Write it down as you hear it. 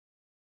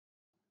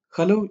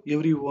Hello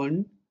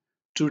everyone.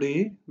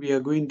 Today we are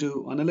going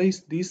to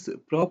analyze this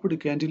propped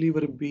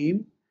cantilever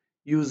beam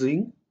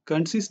using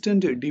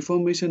consistent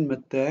deformation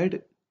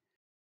method.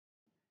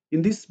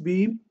 In this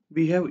beam,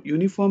 we have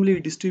uniformly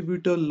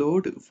distributed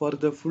load for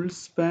the full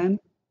span.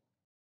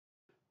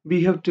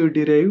 We have to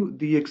derive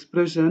the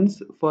expressions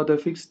for the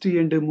fixed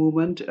end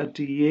moment at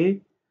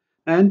A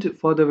and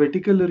for the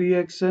vertical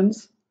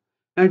reactions,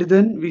 and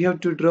then we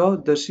have to draw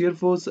the shear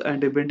force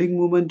and bending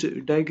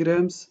moment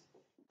diagrams.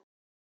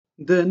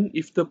 Then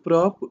if the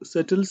prop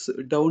settles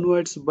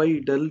downwards by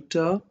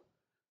delta,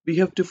 we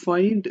have to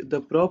find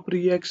the prop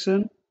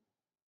reaction.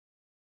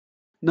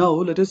 Now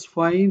let us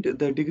find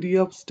the degree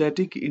of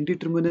static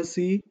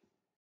indeterminacy.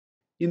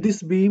 In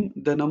this beam,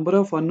 the number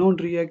of unknown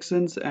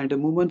reactions and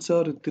moments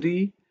are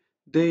 3.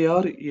 They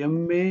are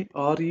MA,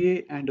 RA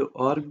and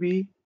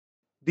RB.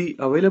 The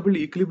available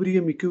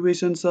equilibrium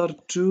equations are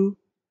 2.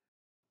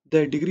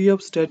 The degree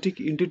of static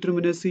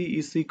indeterminacy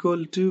is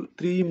equal to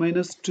 3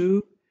 minus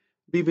 2.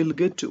 We will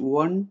get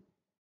 1.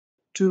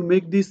 To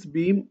make this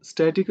beam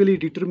statically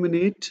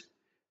determinate,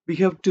 we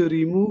have to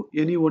remove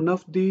any one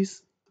of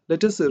these.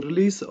 Let us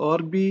release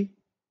RB.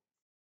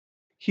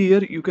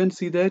 Here you can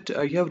see that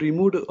I have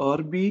removed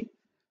RB.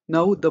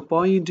 Now the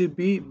point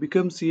B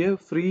becomes a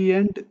free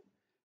end.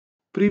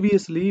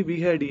 Previously we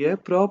had a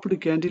propped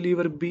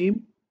cantilever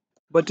beam,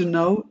 but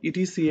now it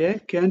is a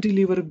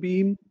cantilever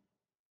beam.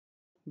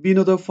 We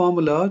know the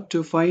formula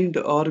to find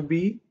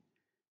RB.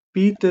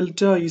 P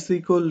delta is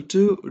equal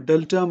to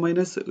delta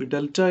minus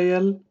delta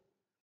L.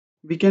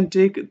 We can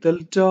take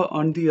delta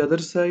on the other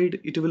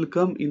side, it will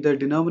come in the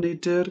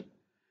denominator.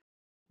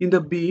 In the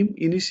beam,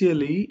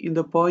 initially in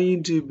the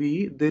point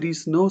B, there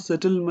is no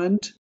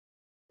settlement,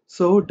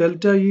 so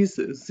delta is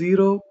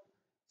 0.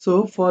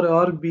 So for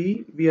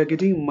RB, we are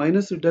getting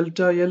minus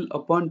delta L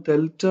upon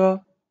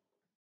delta.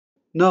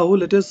 Now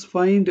let us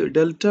find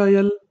delta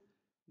L,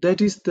 that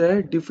is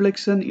the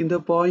deflection in the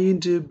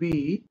point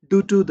B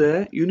due to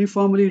the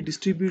uniformly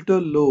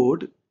distributed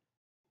load.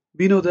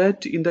 We know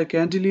that in the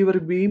cantilever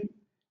beam,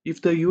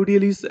 if the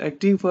UDL is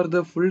acting for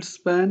the full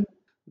span,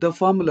 the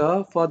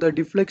formula for the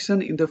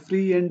deflection in the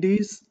free end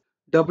is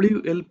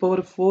WL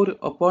power 4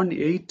 upon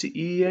 8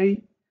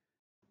 EI.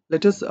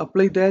 Let us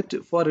apply that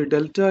for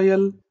delta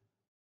L.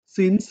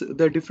 Since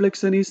the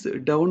deflection is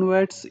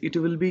downwards, it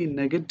will be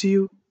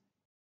negative.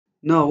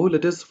 Now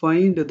let us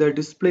find the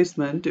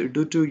displacement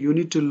due to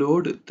unit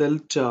load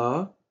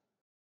delta.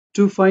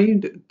 To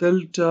find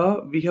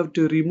delta, we have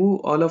to remove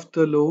all of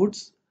the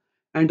loads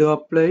and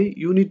apply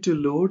unit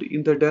load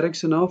in the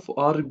direction of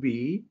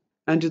RB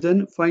and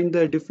then find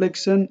the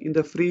deflection in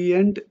the free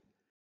end.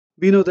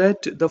 We know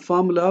that the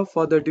formula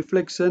for the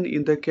deflection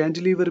in the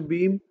cantilever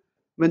beam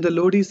when the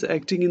load is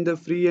acting in the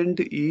free end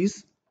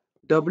is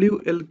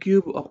WL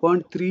cube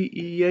upon 3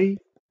 EI.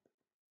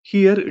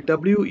 Here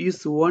W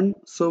is 1,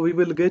 so we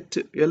will get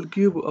L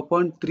cube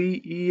upon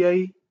 3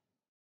 EI.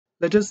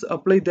 Let us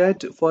apply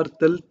that for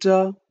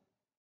delta.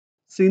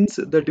 Since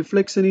the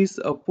deflection is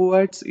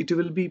upwards, it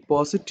will be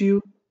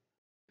positive.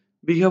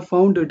 We have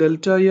found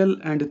delta L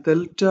and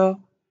delta.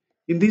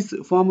 In this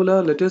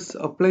formula, let us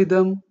apply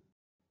them.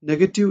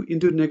 Negative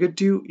into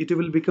negative, it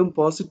will become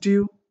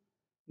positive.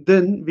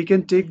 Then we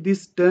can take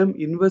this term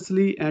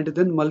inversely and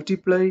then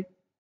multiply.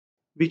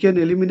 We can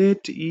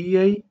eliminate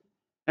EI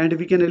and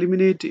we can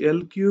eliminate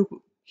L cube.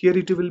 Here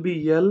it will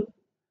be L.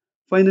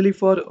 Finally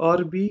for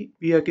RB,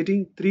 we are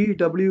getting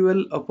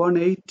 3WL upon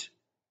 8.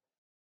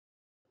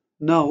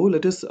 Now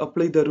let us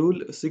apply the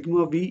rule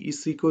sigma V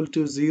is equal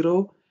to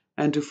 0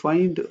 and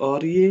find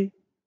RA.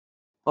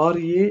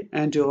 RA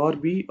and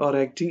RB are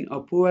acting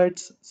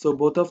upwards, so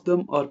both of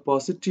them are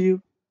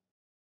positive.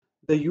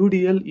 The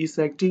UDL is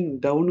acting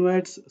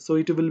downwards, so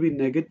it will be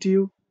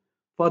negative.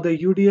 For the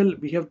UDL,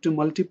 we have to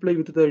multiply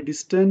with the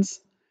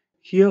distance.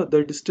 Here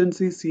the distance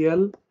is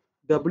L.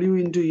 W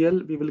into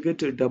L, we will get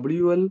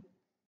WL.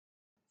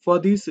 For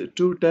these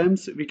two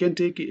terms, we can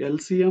take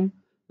LCM.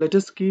 Let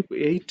us keep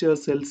 8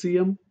 as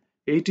LCM.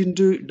 8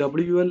 into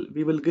WL,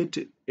 we will get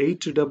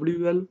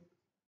 8WL.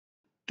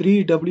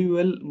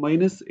 3WL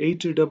minus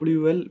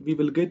 8WL, we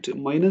will get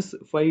minus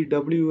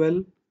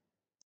 5WL.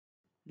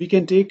 We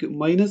can take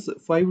minus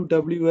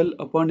 5WL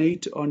upon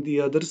 8 on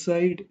the other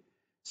side.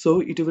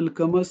 So it will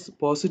come as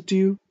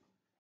positive.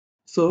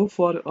 So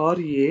for RA,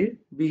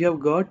 we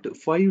have got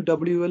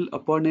 5WL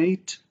upon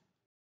 8.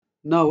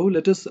 Now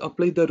let us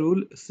apply the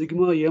rule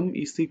sigma M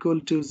is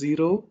equal to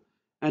 0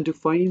 and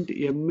find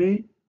MA.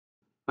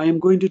 I am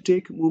going to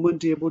take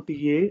moment about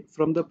A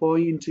from the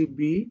point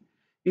B.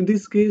 In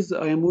this case,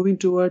 I am moving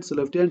towards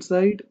left hand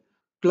side.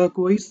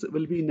 Clockwise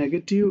will be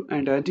negative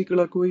and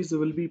anti-clockwise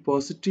will be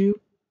positive.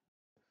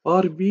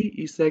 RB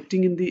is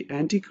acting in the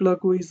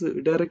anti-clockwise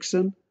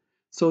direction,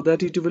 so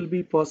that it will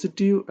be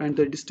positive and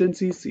the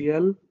distance is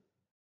L.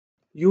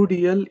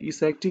 UDL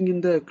is acting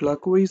in the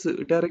clockwise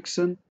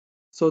direction,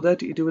 so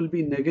that it will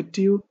be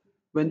negative.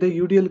 When the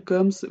UDL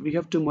comes, we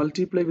have to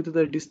multiply with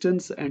the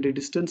distance and the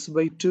distance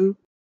by 2.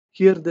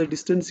 Here the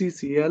distance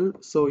is L,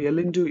 so L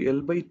into L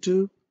by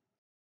 2.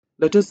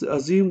 Let us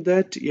assume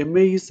that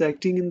MA is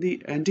acting in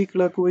the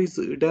anti-clockwise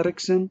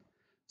direction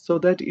so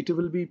that it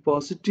will be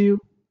positive.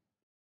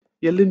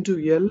 L into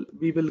L,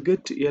 we will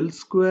get L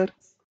square.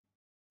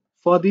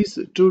 For these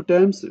two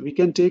terms, we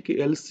can take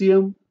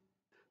LCM.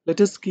 Let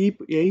us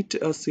keep 8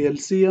 as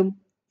LCM.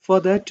 For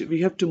that,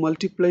 we have to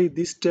multiply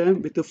this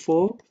term with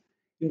 4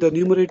 in the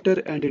numerator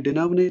and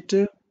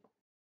denominator.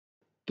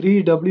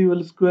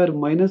 3WL square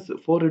minus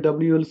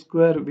 4WL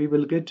square, we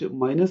will get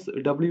minus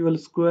WL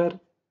square.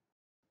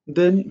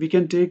 Then we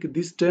can take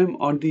this term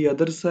on the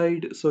other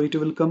side, so it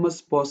will come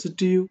as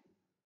positive.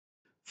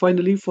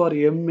 Finally, for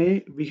MA,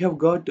 we have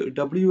got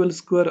WL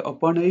square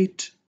upon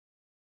 8.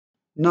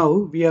 Now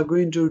we are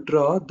going to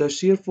draw the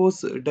shear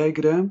force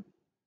diagram.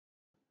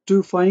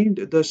 To find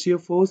the shear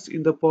force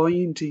in the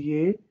point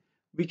A,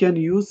 we can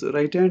use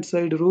right hand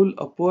side rule.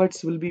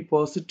 Upwards will be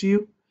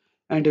positive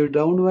and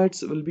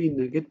downwards will be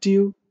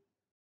negative.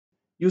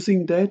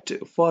 Using that,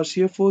 for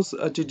shear force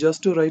at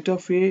just right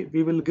of A,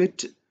 we will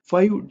get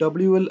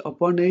 5WL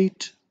upon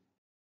 8.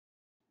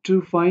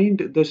 To find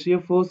the shear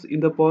force in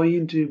the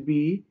point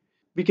B,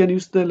 we can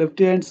use the left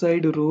hand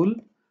side rule.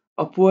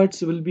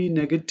 Upwards will be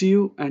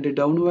negative and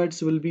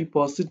downwards will be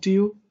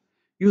positive.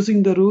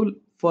 Using the rule,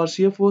 for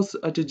shear force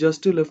at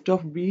just left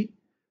of B,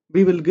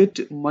 we will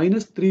get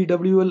minus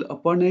 3WL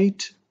upon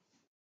 8.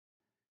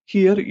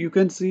 Here you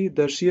can see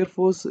the shear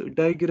force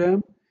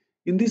diagram.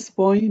 In this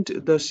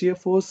point, the shear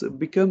force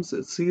becomes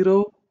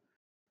 0.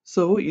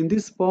 So in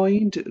this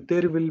point,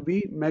 there will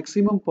be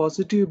maximum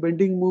positive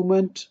bending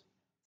moment.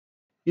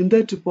 In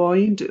that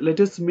point,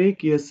 let us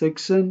make a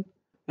section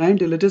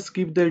and let us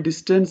keep the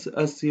distance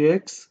as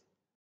x.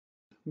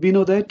 We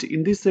know that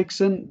in this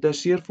section, the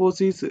shear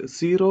force is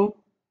 0.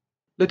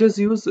 Let us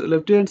use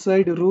left hand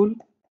side rule.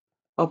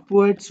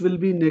 Upwards will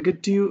be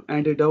negative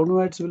and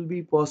downwards will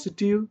be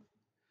positive.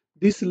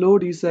 This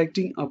load is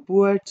acting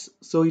upwards,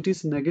 so it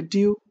is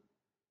negative.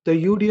 The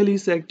UDL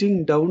is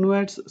acting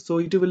downwards, so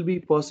it will be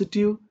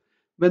positive.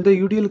 When the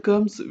UDL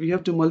comes, we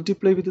have to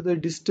multiply with the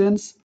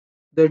distance.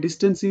 The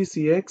distance is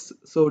x,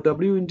 so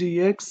W into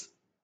x.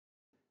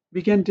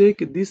 We can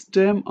take this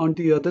term on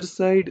the other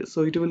side,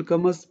 so it will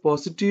come as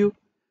positive.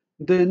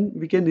 Then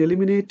we can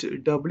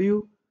eliminate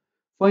W.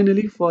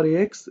 Finally, for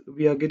x,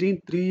 we are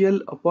getting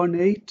 3L upon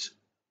 8.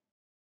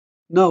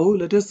 Now,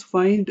 let us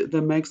find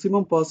the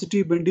maximum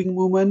positive bending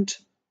moment.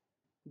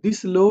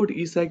 This load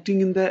is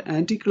acting in the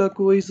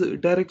anti-clockwise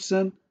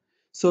direction,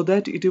 so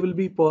that it will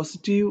be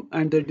positive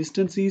and the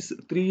distance is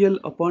 3L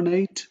upon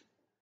 8.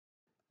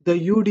 The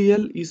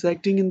UDL is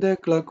acting in the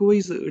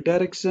clockwise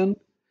direction,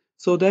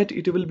 so that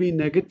it will be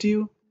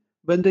negative.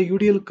 When the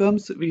UDL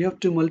comes, we have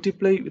to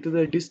multiply with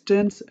the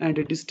distance and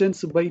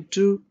distance by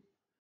 2.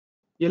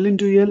 L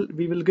into L,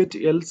 we will get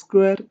L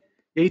square.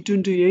 8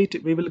 into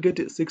 8, we will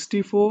get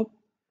 64.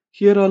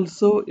 Here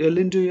also L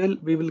into L,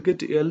 we will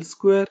get L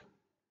square.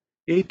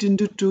 8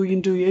 into 2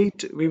 into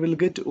 8, we will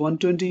get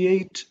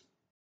 128.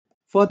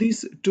 For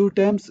these two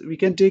terms, we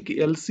can take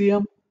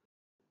LCM.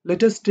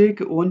 Let us take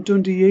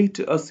 128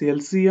 as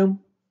LCM.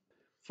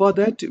 For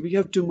that, we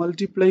have to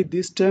multiply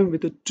this term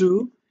with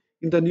 2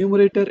 in the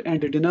numerator and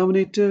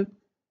denominator.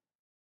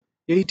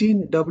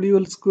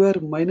 18WL square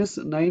minus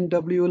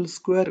 9WL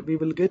square, we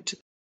will get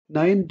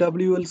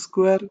 9WL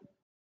square.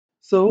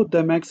 So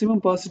the maximum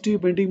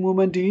positive bending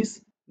moment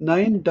is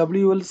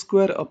 9WL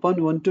square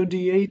upon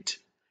 128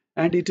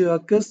 and it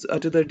occurs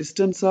at the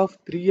distance of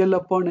 3L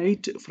upon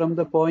 8 from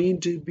the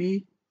point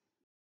B.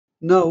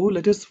 Now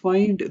let us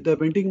find the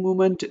bending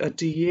moment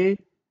at A.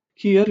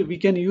 Here we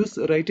can use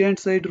right hand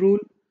side rule.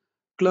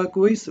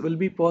 Clockwise will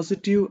be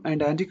positive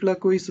and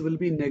anti-clockwise will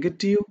be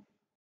negative.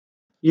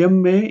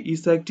 MA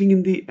is acting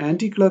in the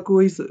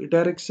anti-clockwise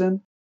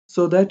direction,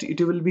 so that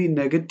it will be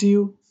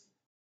negative.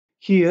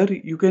 Here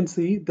you can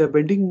see the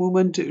bending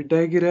moment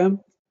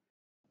diagram.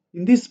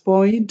 In this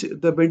point,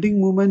 the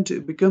bending moment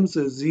becomes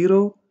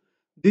 0.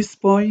 This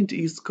point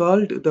is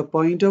called the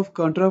point of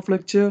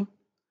contraflexure.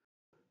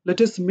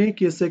 Let us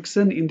make a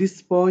section in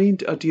this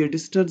point at a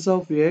distance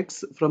of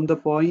x from the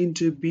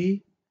point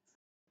B.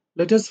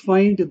 Let us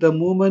find the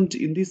moment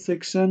in this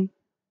section.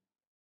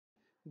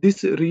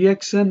 This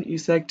reaction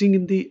is acting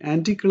in the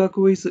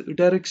anti-clockwise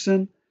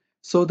direction,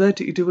 so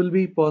that it will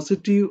be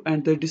positive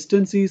and the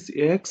distance is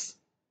x.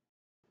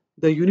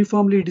 The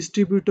uniformly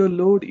distributed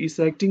load is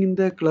acting in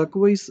the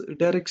clockwise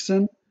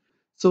direction,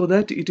 so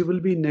that it will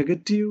be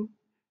negative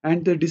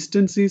and the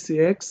distance is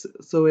x,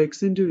 so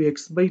x into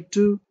x by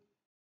 2.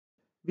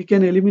 We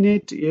can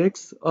eliminate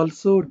x,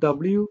 also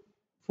w.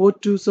 4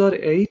 2s are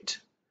 8.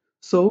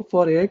 So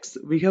for x,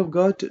 we have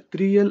got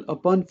 3L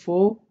upon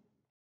 4.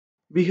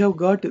 We have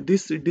got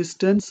this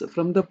distance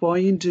from the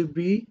point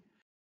B.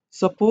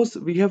 Suppose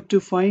we have to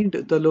find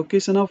the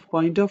location of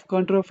point of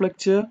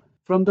contraflexure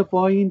from the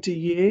point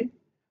A.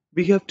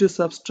 We have to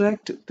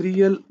subtract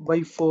 3L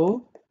by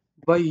 4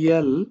 by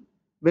L.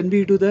 When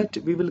we do that,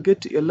 we will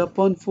get L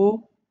upon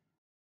 4.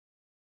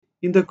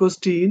 In the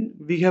question,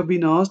 we have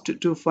been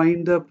asked to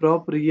find the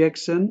prop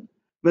reaction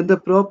when the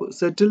prop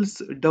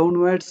settles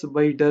downwards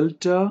by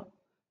delta.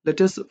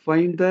 Let us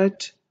find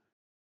that.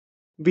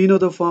 We know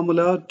the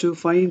formula to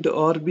find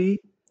RB,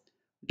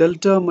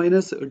 delta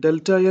minus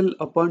delta L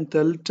upon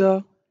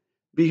delta.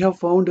 We have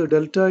found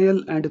delta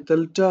L and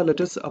delta.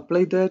 Let us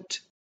apply that.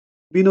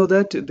 We know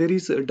that there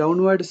is a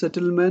downward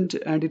settlement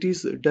and it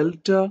is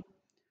delta.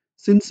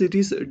 Since it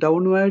is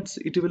downwards,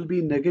 it will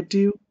be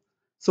negative.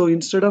 So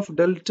instead of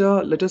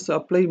delta, let us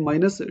apply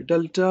minus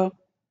delta.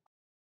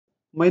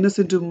 Minus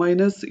into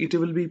minus, it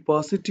will be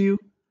positive.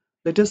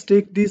 Let us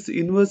take this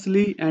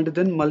inversely and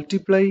then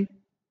multiply.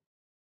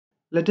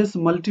 Let us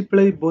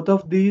multiply both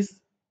of these.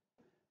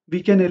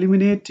 We can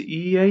eliminate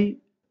EI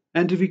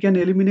and we can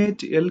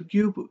eliminate L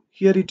cube.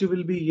 Here it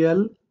will be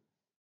L.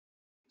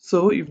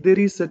 So if there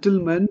is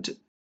settlement,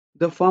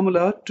 the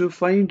formula to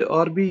find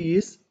RB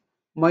is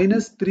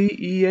minus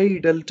 3EI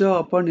delta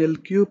upon L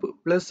cube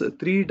plus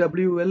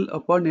 3WL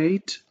upon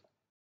 8.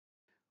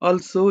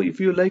 Also, if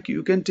you like,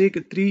 you can take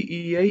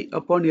 3EI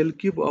upon L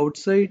cube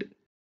outside.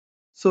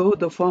 So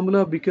the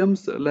formula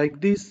becomes like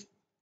this.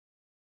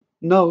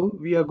 Now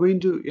we are going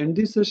to end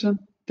this session.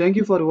 Thank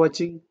you for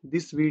watching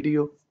this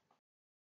video.